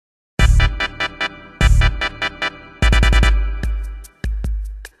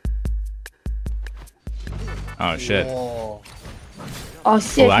Oh shit. Whoa. Oh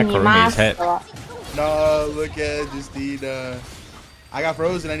shit, that mi Kurumi's hit. mastro. No, look at just need. I got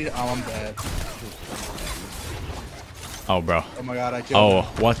frozen. I need. Oh, I'm dead. Oh, bro. Oh my god, I killed Oh,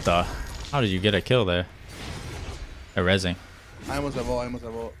 him. what the? How did you get a kill there? A rezzing. I almost have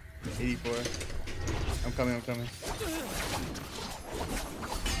ult. 84. I'm coming.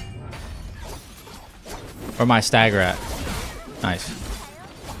 Where my stagger at? Nice.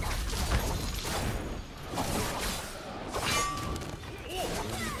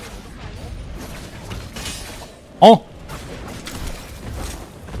 Oh!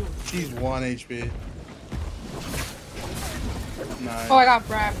 She's 1 HP. Nice. Oh, I got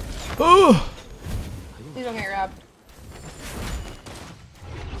grabbed. Ooh! Please don't get grabbed.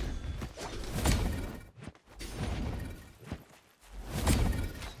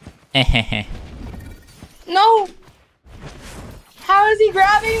 No! How is he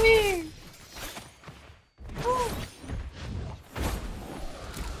grabbing me?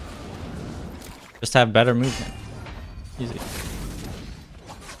 Just have better movement. Easy.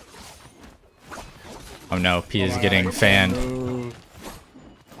 Oh no, P is my getting God, fanned. move.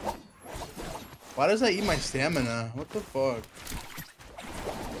 Why does that eat my stamina? What the fuck?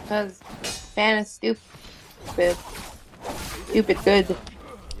 Because fan is stupid. Stupid good.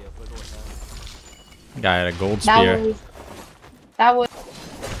 Guy had a gold spear. That was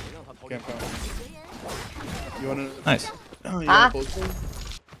Okay, I'm coming. You wanna? Nice. You wanna Huh? post them?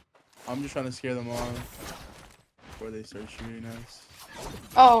 I'm just trying to scare them off before they start shooting us.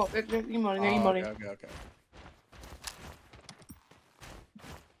 oh, they're emoting, they're Oh, emoting. okay.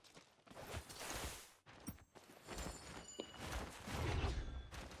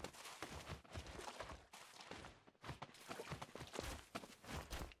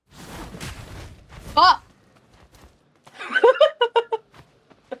 Fuck!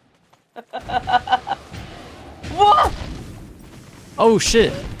 What? Oh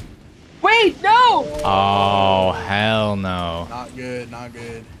shit. Wait, no! Oh hell no. Not good. Not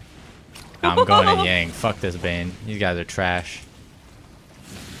good. I'm going to Yang. Fuck this Bane. These guys are trash.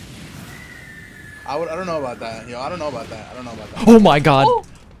 I don't know about that. Yo, I don't know about that. Oh my god. Oh,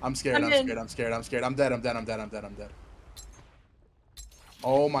 I'm scared. I'm I'm in. scared. I'm dead.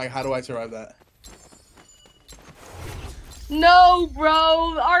 Oh my! How do I survive that? no,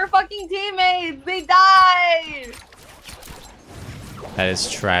 bro! Our fucking teammates! They died! That is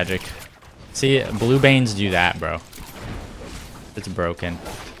tragic. See, blue Banes do that, bro. It's broken.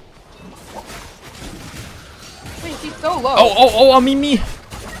 Wait, she's so low. Oh, me.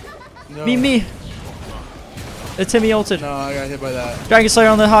 No. Me. The Timmy ulted. No, I got hit by that. Dragon Slayer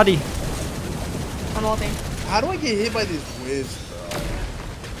on the Hadi. I'm ulting. How do I get hit by this whiz,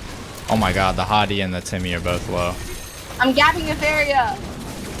 bro? Oh my god, the Hadi and the Timmy are both low. I'm gapping this area.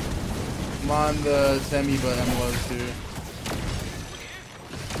 I'm on the semi, but I'm low too.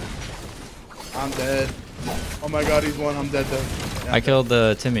 I'm dead. Oh my god, he's one. I'm dead though. Yeah, I killed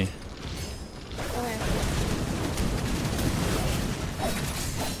the Timmy. Okay.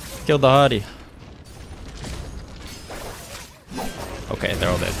 Killed the Hadi. Okay, they're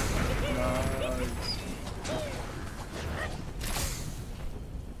all dead.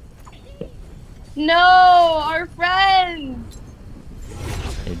 No, our friend.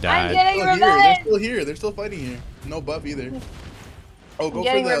 He I'm died. getting They're revenge. still here. They're still fighting here. No buff either. Oh, go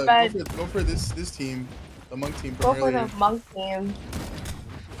Getting revenge. for this team, the monk team from Go for earlier. the monk team.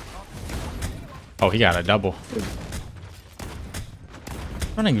 Oh, he got a double.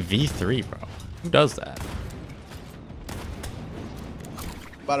 Running V3, bro. Who does that?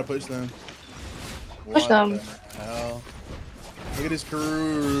 About to push them. Push them. What the hell? Look at this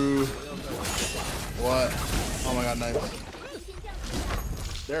crew. What? Oh my god, nice.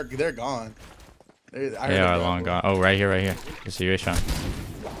 They're gone. They are long gone. Oh, right here. You see Rishon.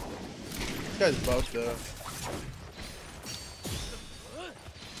 This guy's buffed though.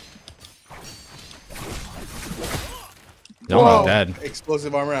 He's almost Whoa. dead.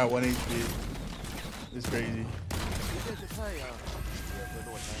 Explosive armor at 1 HP. It's crazy.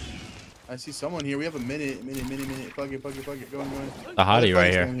 I see someone here. We have a minute. Plug it. Go on. The Hadi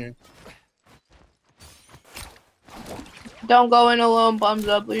right here. Here. Don't go in alone, bums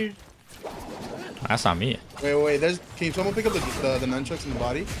up, please. That's not me. Wait. Can someone pick up the nunchucks in the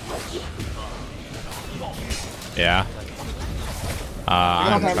body? Yeah.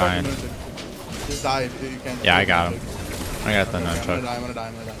 I'm Okay. trying. Just die if you can. Yeah, I got him. I got the I'm nunchuck. gonna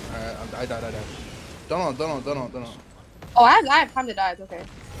die. Alright, I died. Don't. Oh, I have time to die. It's okay.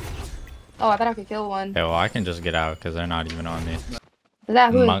 Oh, I thought I could kill one. Yeah, well, I can just get out because they're not even on me. Is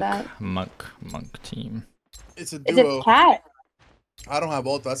that who is that? Monk team. It's a It's duo. a cat. I don't have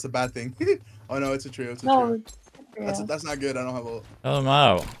ult. That's the bad thing. Oh no, it's a trio. It's a No. trio. Yeah. That's not good. I don't have ult. Kill him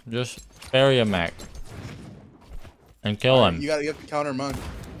out. Just bury a mech. And kill him. You have to counter monk.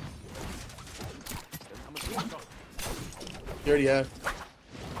 You already have.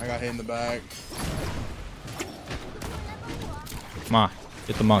 I got hit in the back. Come on.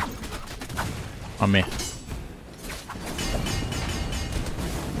 Get the monk. On me.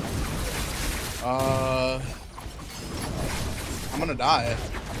 I'm gonna die.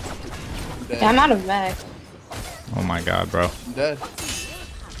 I'm dead. Yeah, I'm out of mech, Oh my god, bro. I'm dead.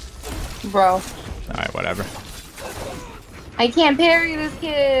 bro. Alright, whatever. I can't parry this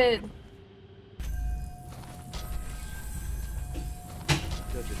kid.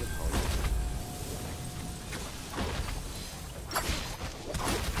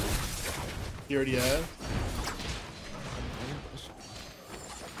 You already have.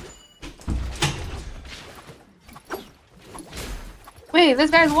 Wait,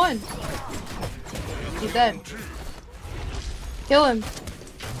 this guy's won. He's dead. Kill him.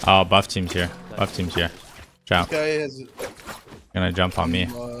 Oh, buff team's here. Buff team's here. Ciao. This guy has. Gonna jump on me.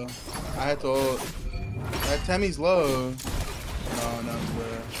 I had to ult. Tammy's low. No, no,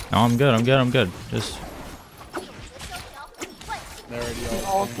 No, I'm good. I'm good. I'm good. Just. they're already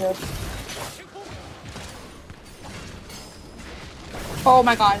All all. good. Oh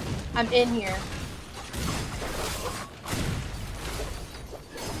my god, I'm in here.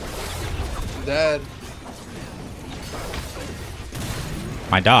 Dead.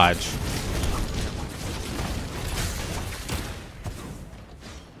 My dodge.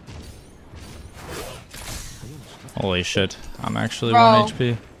 Holy shit. I'm actually Bro. 1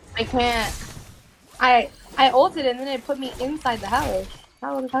 HP. I can't. I ulted and then it put me inside the house.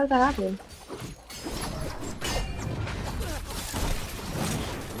 How did that happen?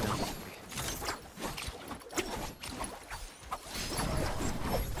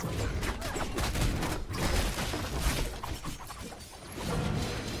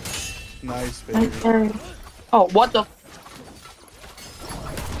 Nice, baby. Oh, what the?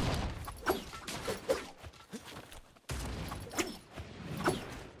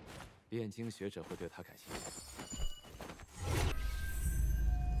 炼金学者会对他感兴趣。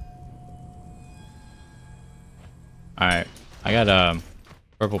 Alright. I got a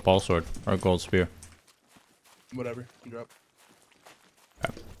purple pulse sword or a gold spear. Whatever. You drop.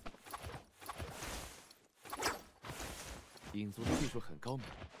 Okay. 影族的技术很高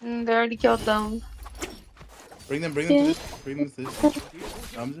明， They already killed them. Bring them to this. Bring them to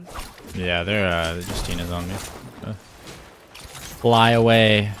this. Yeah, they're Justina's on me. Fly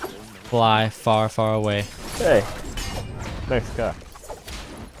away. Fly far, far away. Hey, nice guy.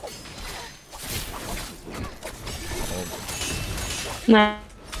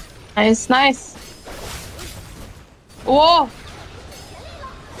 Nice, nice. Whoa!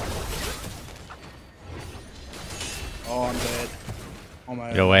 Oh, I'm dead. Oh my.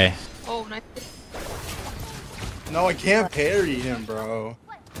 Get away. Oh, nice. No, I can't parry him, bro.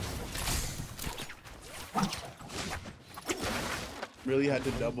 Really had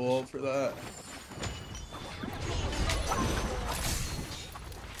to double ult for that.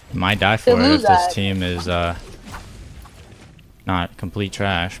 Might die for it lose if this that. team is not complete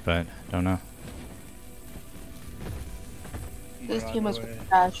trash, but don't know. This Run team was away.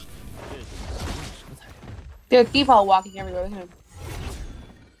 trash. There's people walking everywhere. Isn't it?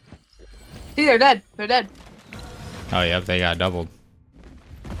 See, they're dead. They're dead. Oh, yep, they got doubled.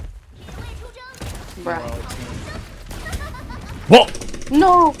 Bruh. Whoa!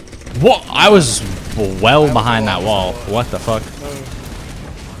 No! What? I was well behind that wall. What the fuck?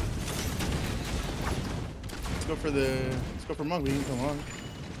 Let's go for monk. We can come on.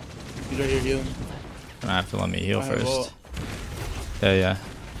 He's right here healing. Gonna have to let me heal I have ult. first. Yeah, yeah.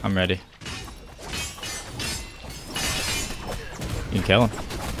 I'm ready. You can kill him.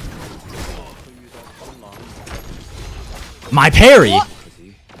 My parry! What? 可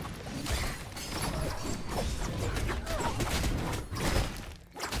惜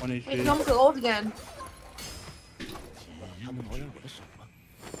One It HP. comes to old again. 他们挠痒我的手吗？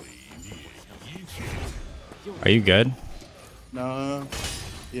 Are you good? No.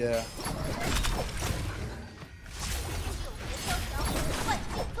 Yeah.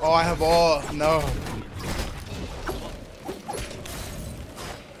 Oh, I have all. No.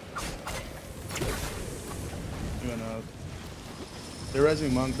 You went up. They're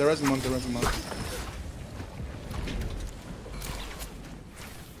resing monk. They're resing monk. They're resing monk.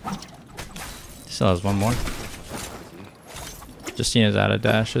 Still has one more. Justina's out of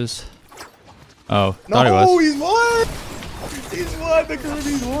dashes. Oh, thought he No, was. he's won. He's won. The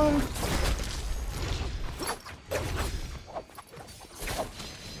Kirby's won.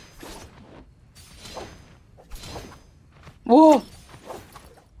 Whoa.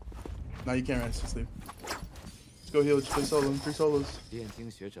 No, you can't rest. Just leave. Let's go heal. Just play solo. 3 solos. 炼金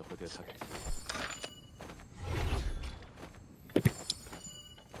学者会对他感兴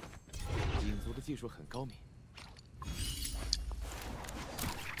趣。影族的技术很高明。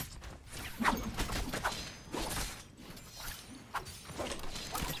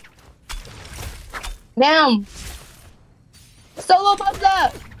 Damn. Solo bugs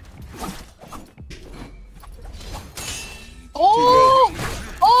up. Oh.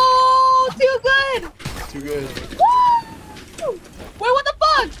 Oh, too good. Too good. Woo! Wait, what the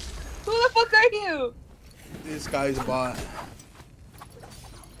fuck? Who the fuck are you? This guy's a bot.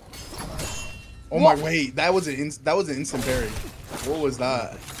 Oh What? my wait, that was an instant parry. What was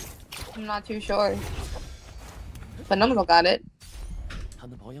that? I'm not too sure. But Numzo got it. 他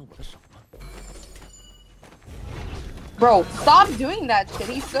能保养我的手吗？ Bro, stop doing that shit.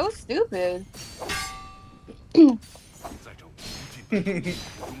 He's so stupid. Okay,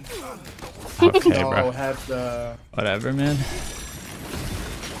 No, bro. have the. Whatever, man.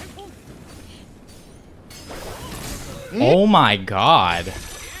 Oh my god.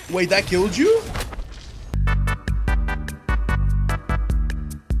 Wait, that killed you?